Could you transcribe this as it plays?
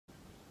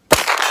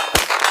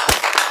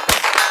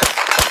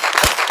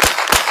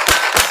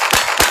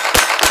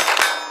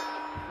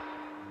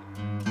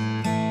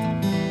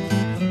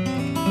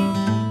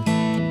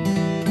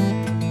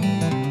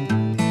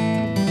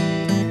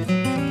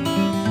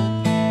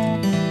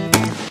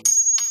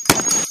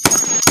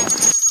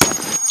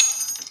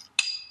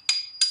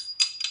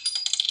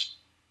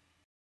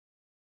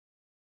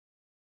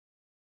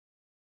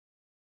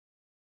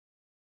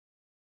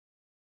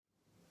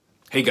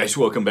Hey guys,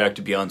 welcome back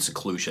to Beyond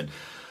Seclusion.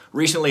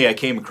 Recently I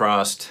came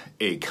across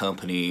a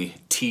company,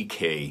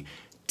 TK,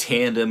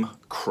 Tandem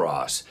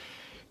Cross.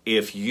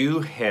 If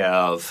you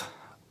have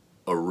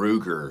a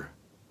Ruger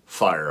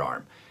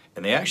firearm,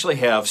 and they actually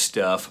have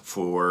stuff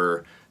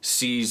for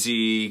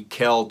CZ,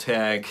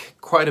 Kel-Tec,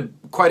 quite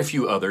a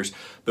few others,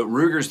 but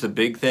Ruger's the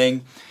big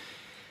thing,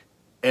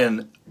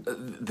 and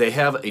they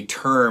have a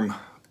term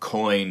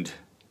coined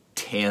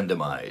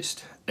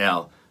tandemized.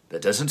 Now,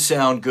 that doesn't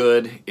sound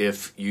good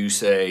if you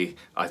say,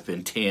 I've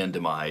been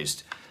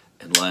tandemized,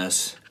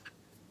 unless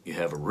you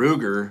have a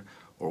Ruger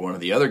or one of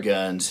the other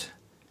guns,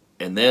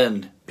 and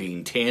then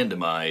being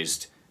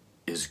tandemized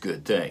is a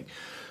good thing.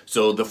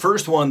 So the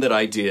first one that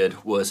I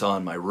did was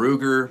on my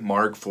Ruger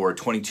Mark IV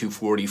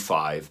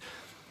 2245.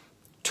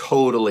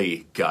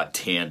 Totally got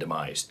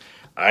tandemized.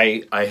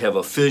 I have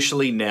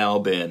officially now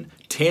been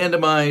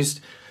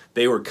tandemized.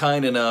 They were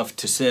kind enough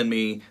to send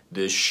me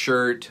this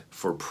shirt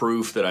for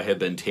proof that I had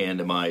been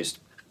tandemized.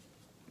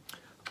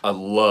 I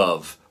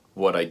love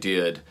what I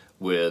did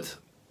with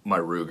my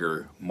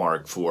Ruger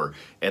Mark IV,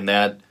 and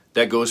that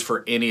goes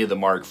for any of the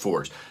Mark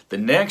IVs. The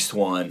next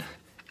one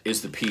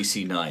is the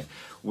PC9.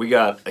 We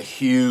got a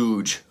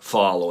huge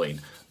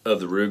following of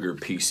the Ruger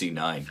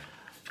PC9.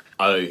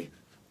 I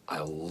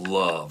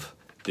love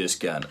this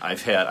gun. I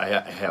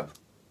have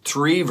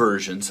 3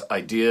 versions.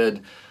 I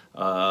did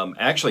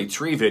actually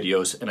 3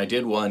 videos, and I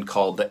did one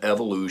called The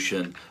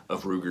Evolution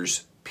of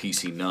Ruger's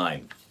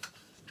PC9.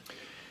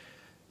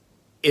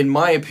 In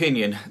my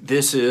opinion,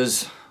 this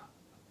is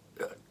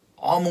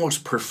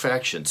almost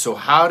perfection. So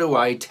how do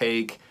I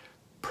take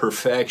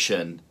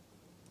perfection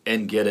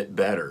and get it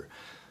better?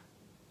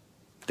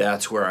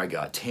 That's where I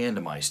got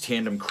tandemized,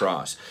 tandem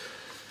cross.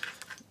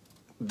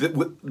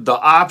 The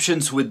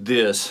options with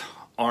this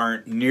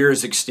aren't near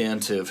as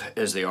extensive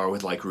as they are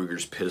with like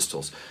Ruger's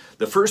pistols.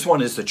 The first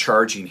one is the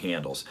charging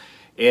handles,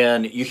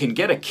 and you can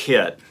get a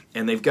kit,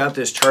 and they've got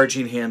this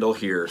charging handle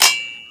here,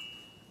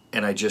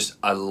 and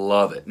I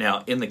love it.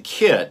 Now in the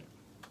kit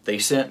they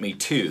sent me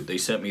 2. They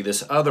sent me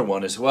this other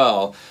one as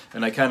well,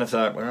 and I kind of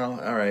thought, well,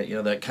 all right, you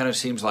know, that kind of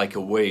seems like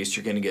a waste.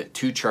 You're going to get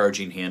 2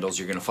 charging handles.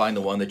 You're going to find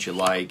the one that you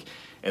like,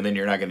 and then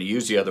you're not going to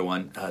use the other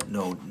one.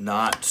 No,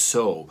 not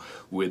so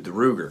with the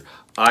Ruger.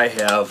 I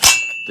have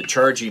the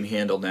charging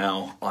handle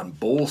now on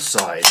both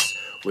sides,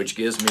 which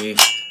gives me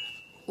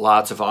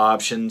lots of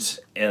options.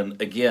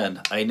 And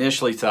again, I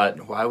initially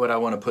thought, why would I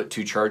want to put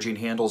 2 charging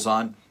handles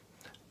on?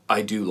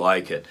 I do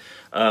like it.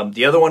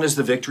 The other one is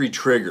the Victory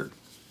trigger.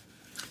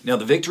 Now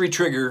the Victory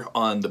trigger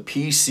on the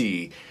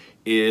PC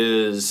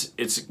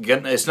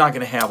it's not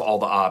going to have all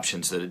the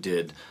options that it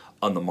did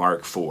on the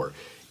Mark IV.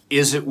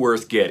 Is it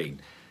worth getting?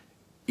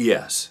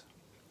 Yes.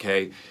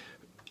 Okay.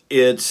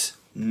 It's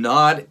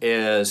not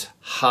as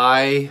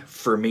high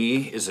for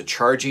me as the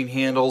charging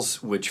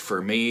handles, which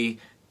for me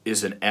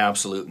is an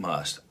absolute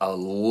must. I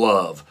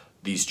love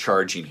these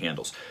charging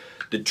handles.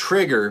 The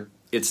trigger,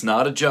 it's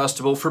not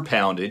adjustable for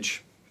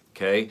poundage.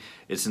 Okay,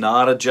 it's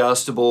not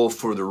adjustable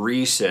for the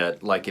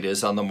reset like it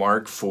is on the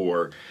Mark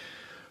IV,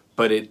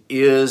 but it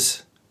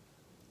is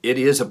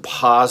a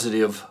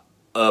positive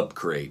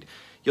upgrade.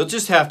 You'll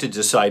just have to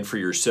decide for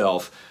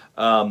yourself.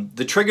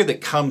 The trigger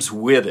that comes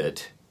with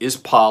it is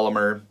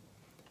polymer.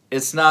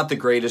 It's not the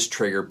greatest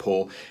trigger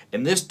pull,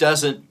 and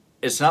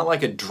it's not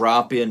like a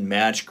drop-in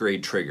match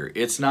grade trigger.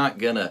 It's not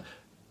gonna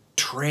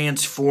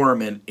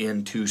transform it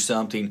into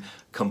something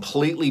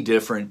completely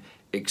different,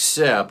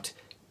 except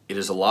it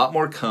is a lot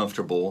more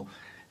comfortable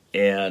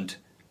and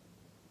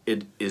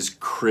it is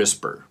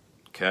crisper.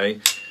 Okay,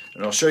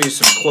 and I'll show you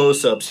some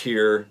close-ups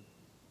here.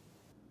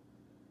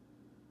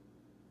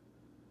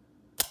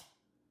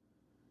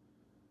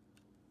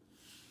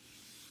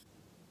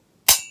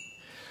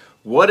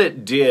 What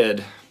it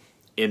did,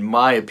 in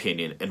my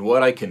opinion, and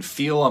what I can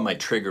feel on my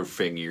trigger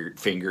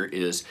finger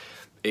is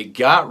it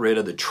got rid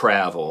of the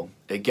travel,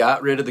 it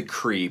got rid of the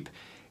creep,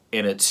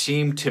 and it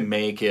seemed to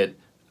make it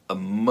a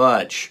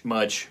much,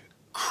 much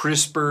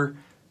crisper,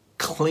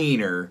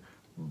 cleaner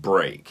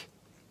break.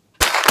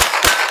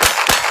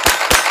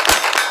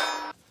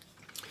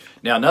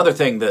 Now another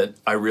thing that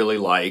I really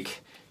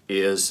like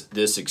is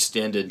this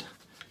extended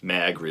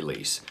mag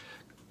release.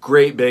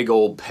 Great big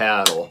old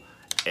paddle,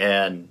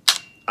 and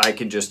I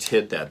can just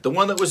hit that. The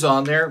one that was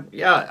on there,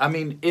 yeah, I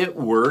mean, it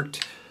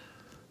worked,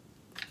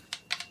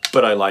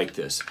 but I like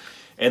this.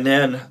 And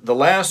then the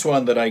last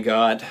one that I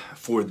got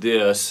for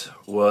this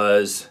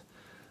was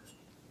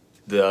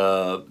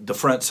the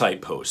front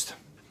sight post.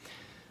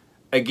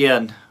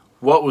 Again,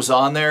 what was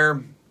on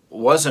there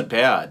wasn't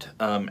bad.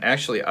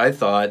 Actually, I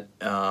thought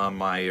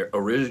my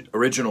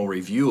original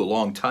review a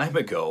long time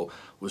ago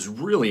was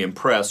really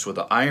impressed with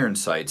the iron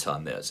sights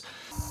on this.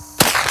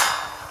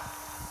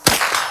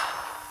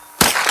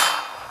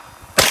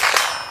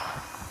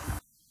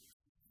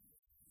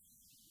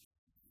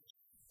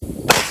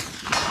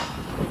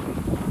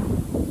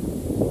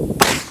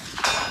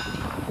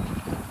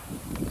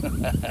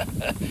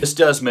 This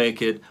does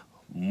make it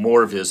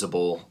more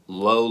visible,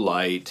 low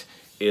light.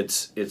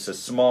 It's a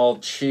small,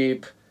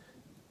 cheap,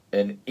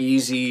 and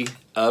easy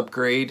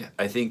upgrade.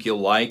 I think you'll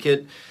like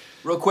it.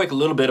 Real quick, a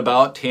little bit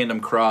about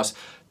Tandem Cross.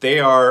 They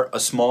are a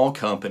small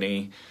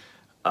company.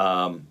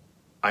 I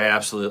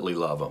absolutely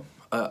love them.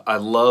 I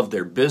love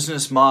their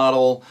business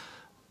model,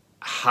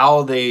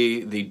 how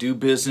they do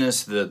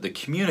business. The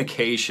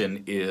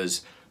communication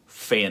is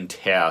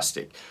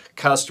fantastic.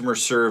 Customer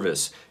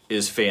service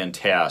is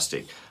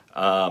fantastic.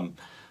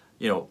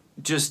 You know,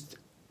 just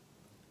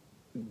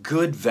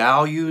good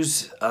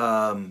values.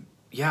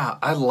 Yeah,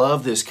 I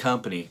love this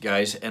company,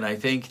 guys, and I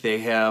think they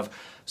have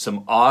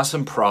some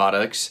awesome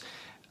products.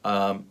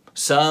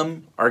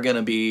 Some are going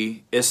to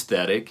be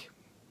aesthetic,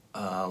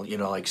 you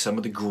know, like some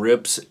of the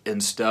grips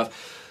and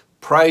stuff.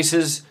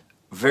 Prices,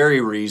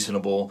 very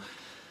reasonable.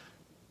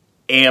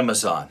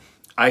 Amazon.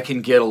 I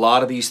can get a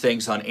lot of these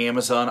things on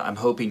Amazon. I'm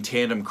hoping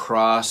Tandem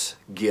Cross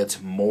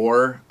gets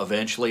more,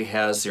 eventually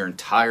has their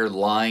entire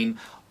line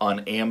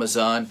on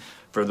Amazon.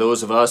 For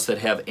those of us that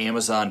have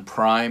Amazon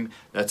Prime,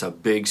 that's a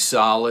big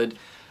solid.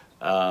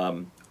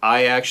 I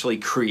actually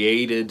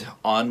created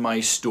on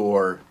my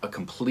store a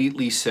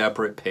completely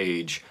separate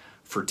page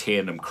for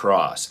Tandem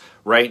Cross.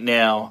 Right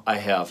now, I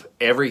have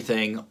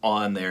everything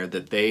on there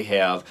that they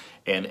have,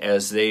 and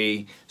as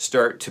they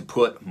start to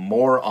put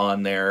more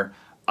on there,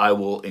 I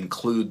will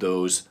include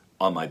those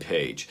on my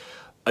page.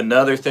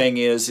 Another thing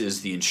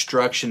is the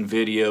instruction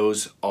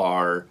videos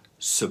are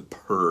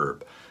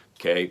superb,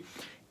 okay?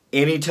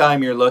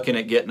 Anytime you're looking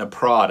at getting a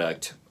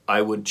product,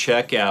 I would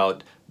check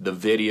out the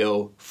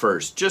video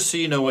first, just so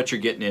you know what you're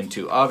getting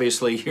into.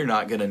 Obviously, you're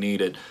not going to need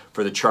it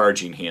for the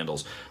charging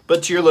handles,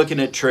 but you're looking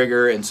at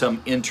trigger and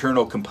some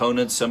internal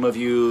components. Some of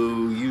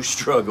you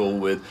struggle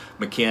with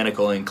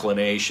mechanical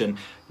inclination.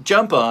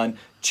 Jump on,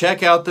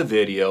 check out the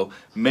video,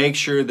 make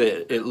sure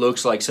that it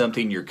looks like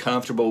something you're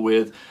comfortable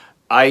with.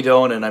 I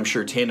don't, and I'm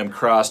sure Tandem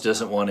Cross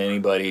doesn't want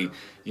anybody,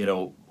 you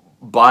know,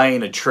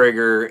 buying a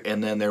trigger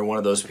and then they're one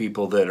of those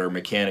people that are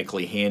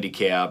mechanically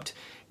handicapped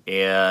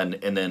and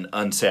then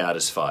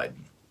unsatisfied.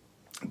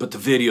 But the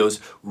videos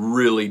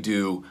really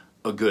do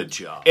a good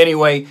job.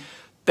 Anyway,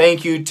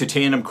 thank you to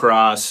Tandem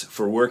Cross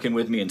for working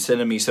with me and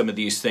sending me some of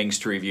these things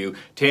to review.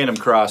 Tandem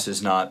Cross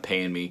is not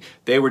paying me.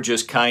 They were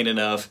just kind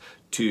enough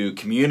to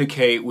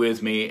communicate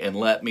with me and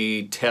let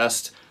me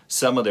test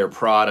some of their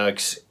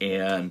products,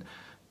 and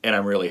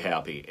I'm really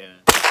happy.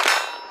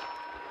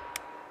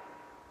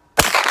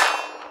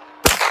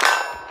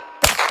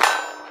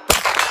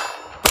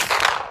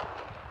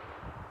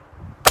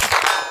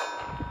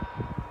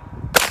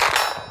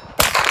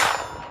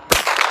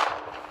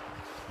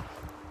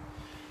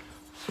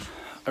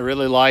 I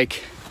really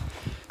like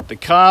the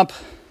comp.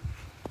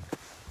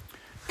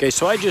 Okay,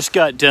 so I just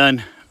got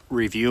done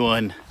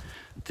reviewing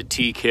the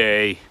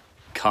TK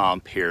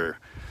comp here,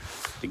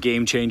 the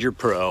Game Changer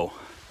Pro.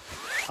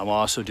 I'm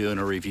also doing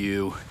a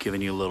review,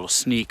 giving you a little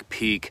sneak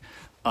peek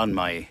on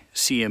my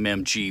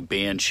CMMG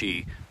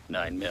Banshee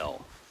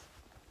 9mm.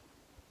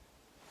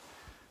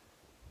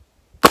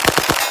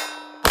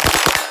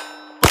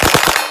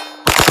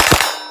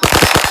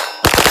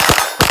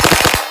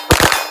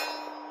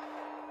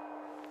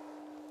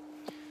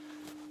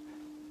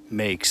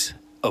 Makes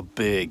a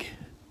big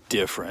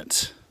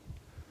difference.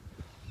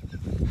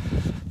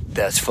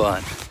 That's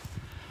fun.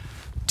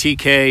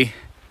 TK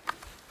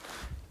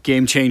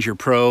Game Changer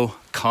Pro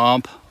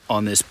comp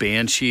on this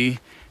Banshee,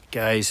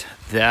 guys,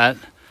 that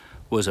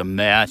was a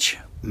match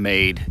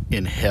made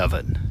in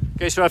heaven.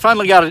 Okay, so I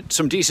finally got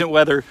some decent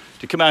weather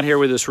to come out here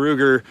with this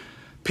Ruger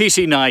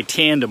PC9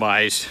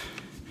 Tandemized.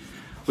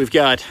 We've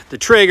got the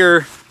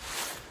trigger,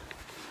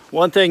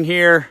 one thing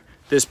here,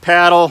 this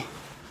paddle,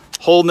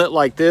 holding it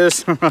like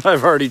this.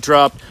 I've already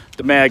dropped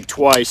the mag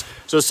twice.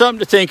 So something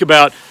to think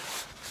about.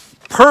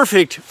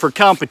 Perfect for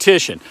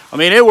competition. I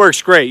mean, it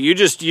works great. You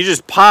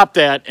just pop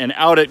that and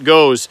out it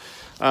goes.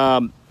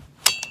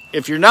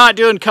 If you're not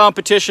doing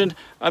competition,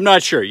 I'm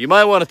not sure. You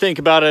might want to think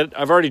about it.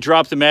 I've already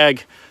dropped the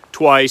mag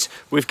twice.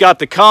 We've got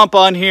the comp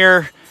on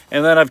here,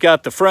 and then I've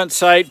got the front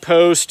sight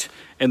post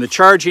and the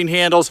charging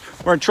handles.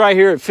 We're gonna try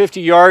here at 50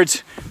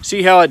 yards,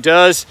 see how it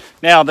does.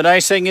 Now, the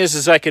nice thing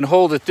is I can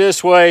hold it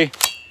this way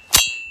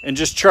and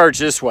just charge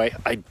this way.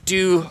 I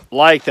do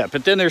like that,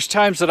 but then there's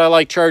times that I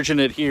like charging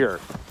it here.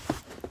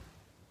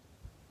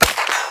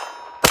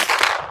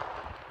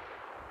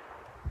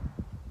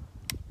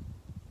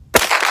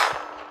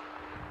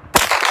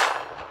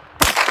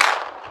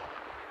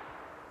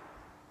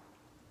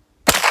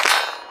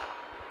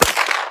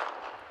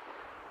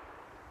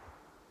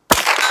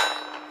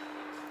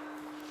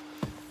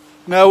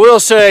 Now, I will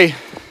say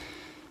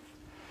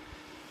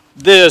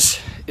this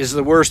is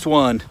the worst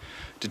one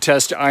to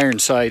test iron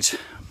sights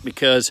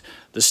because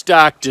the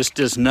stock just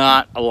does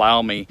not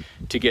allow me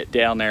to get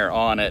down there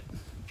on it.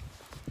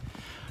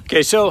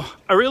 Okay, so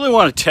I really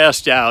want to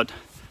test out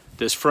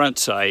this front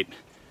sight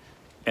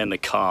and the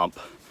comp.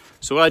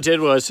 So what I did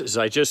was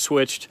I just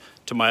switched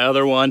to my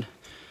other one.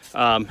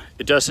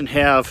 It doesn't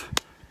have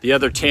the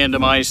other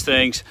tandemized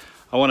things.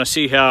 I want to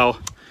see how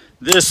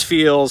this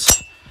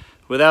feels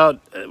without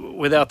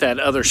that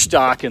other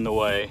stock in the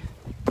way.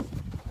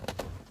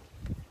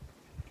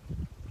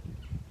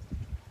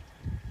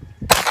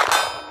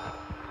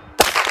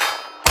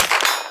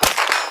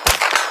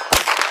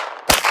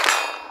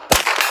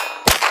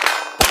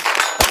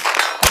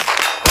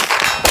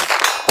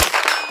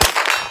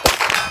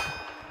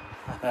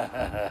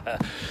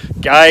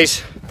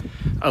 Guys,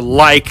 I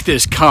like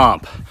this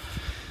comp.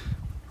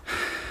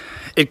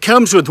 It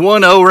comes with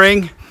one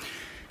O-ring.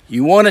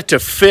 You want it to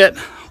fit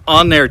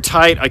on there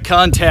tight. I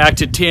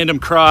contacted Tandem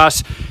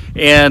Cross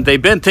and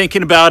they've been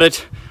thinking about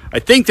it. I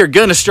think they're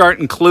gonna start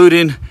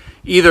including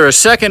either a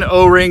second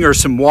O-ring or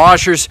some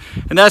washers,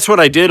 and that's what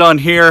I did on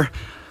here.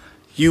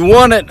 You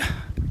want it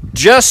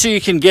just so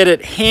you can get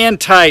it hand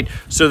tight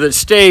so that it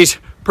stays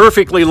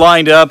perfectly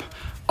lined up.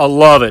 I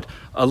love it.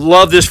 I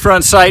love this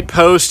front sight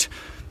post.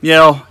 You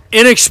know,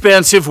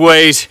 inexpensive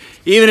ways,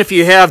 even if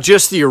you have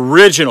just the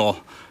original,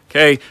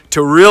 okay,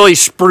 to really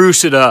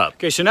spruce it up.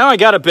 Okay, so now I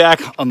got it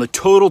back on the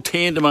total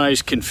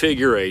tandemized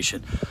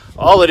configuration.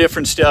 All the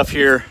different stuff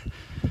here.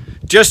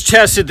 Just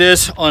tested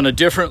this on a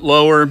different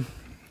lower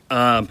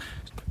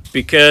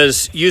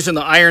because using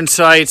the iron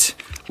sights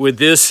with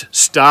this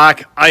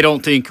stock, I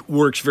don't think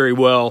works very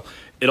well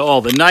at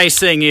all. The nice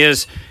thing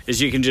is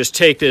you can just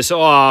take this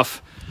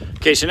off.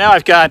 Okay, so now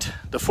I've got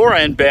the fore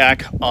end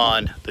back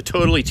on the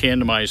totally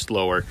tandemized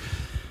lower.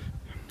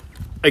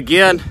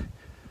 Again,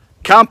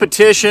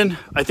 competition,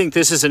 I think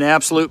this is an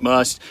absolute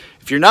must.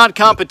 If you're not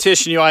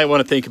competition, you might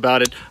want to think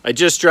about it. I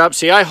just dropped,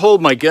 see, I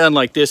hold my gun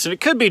like this, and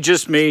it could be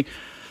just me,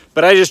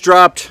 but I just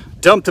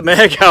dumped the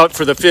mag out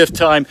for the 5th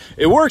time.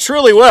 It works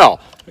really well,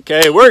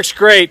 okay? It works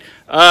great.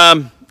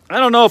 I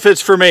don't know if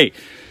it's for me.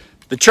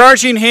 The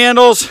charging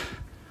handles,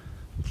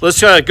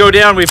 let's go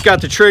down. We've got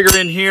the trigger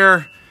in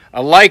here. I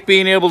like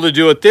being able to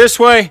do it this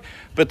way,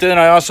 but then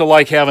I also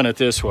like having it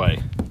this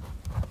way.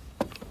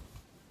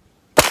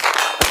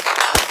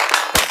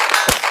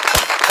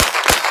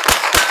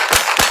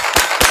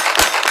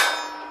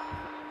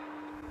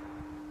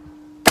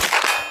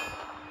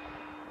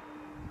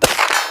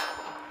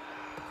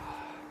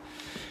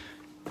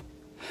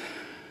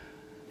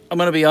 I'm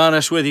going to be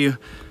honest with you.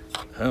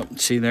 Oh,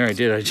 see there I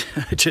did.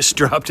 I just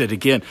dropped it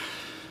again.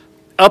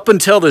 Up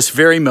until this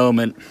very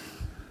moment,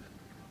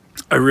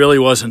 I really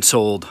wasn't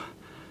sold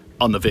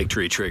on the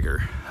Victory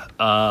trigger.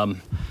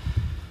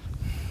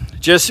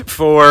 Just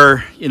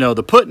for, you know,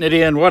 the putting it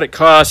in, what it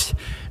cost.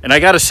 And I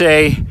got to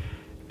say,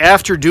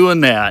 after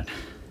doing that,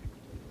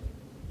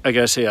 I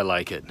got to say I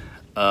like it.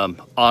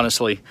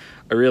 Honestly,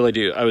 I really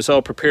do. I was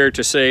all prepared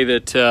to say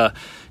that,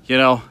 you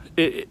know,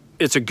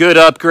 it's a good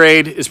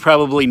upgrade. It's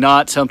probably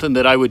not something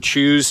that I would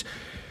choose.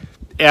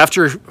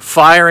 After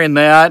firing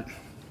that,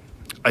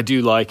 I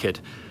do like it.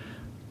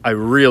 I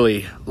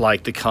really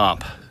like the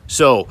comp.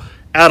 So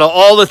out of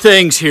all the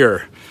things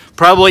here,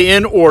 probably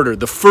in order,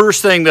 the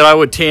first thing that I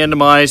would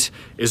tandemize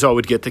is I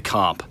would get the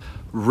comp.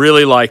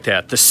 Really like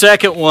that. The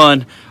second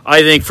one,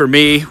 I think for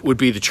me, would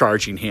be the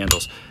charging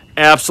handles.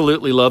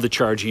 Absolutely love the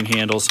charging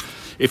handles.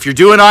 If you're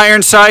doing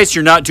iron sights,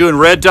 you're not doing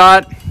red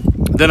dot,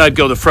 then I'd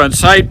go the front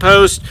sight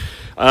post.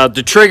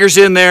 The trigger's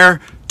in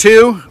there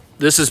too.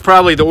 This is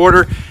probably the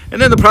order.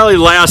 And then the probably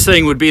last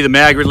thing would be the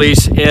mag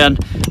release. And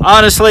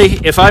honestly,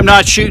 if I'm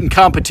not shooting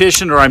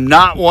competition or I'm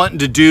not wanting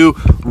to do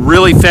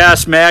really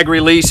fast mag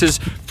releases,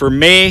 for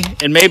me,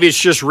 and maybe it's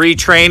just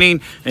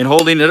retraining and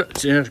holding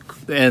it,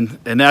 and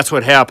that's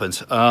what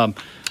happens.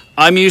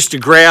 I'm used to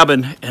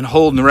grabbing and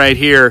holding right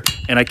here,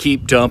 and I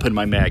keep dumping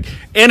my mag.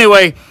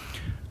 Anyway,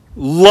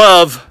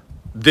 love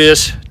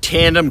this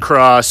tandem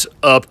cross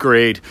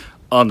upgrade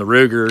on the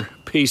Ruger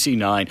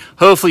PC9.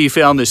 Hopefully you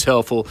found this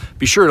helpful.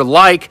 Be sure to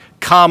like,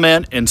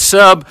 comment, and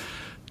sub.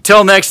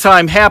 Till next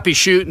time, happy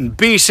shooting,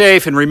 be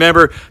safe, and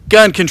remember,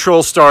 gun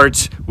control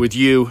starts with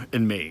you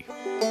and me.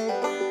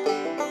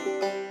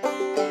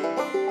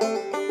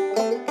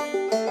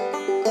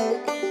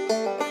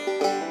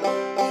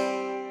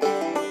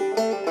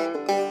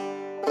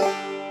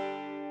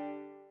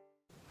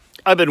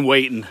 I've been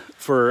waiting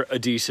for a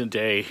decent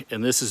day,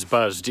 and this is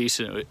about as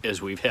decent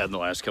as we've had in the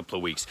last couple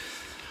of weeks.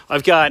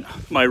 I've got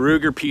my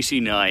Ruger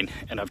PC9,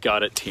 and I've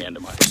got it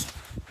tandemized.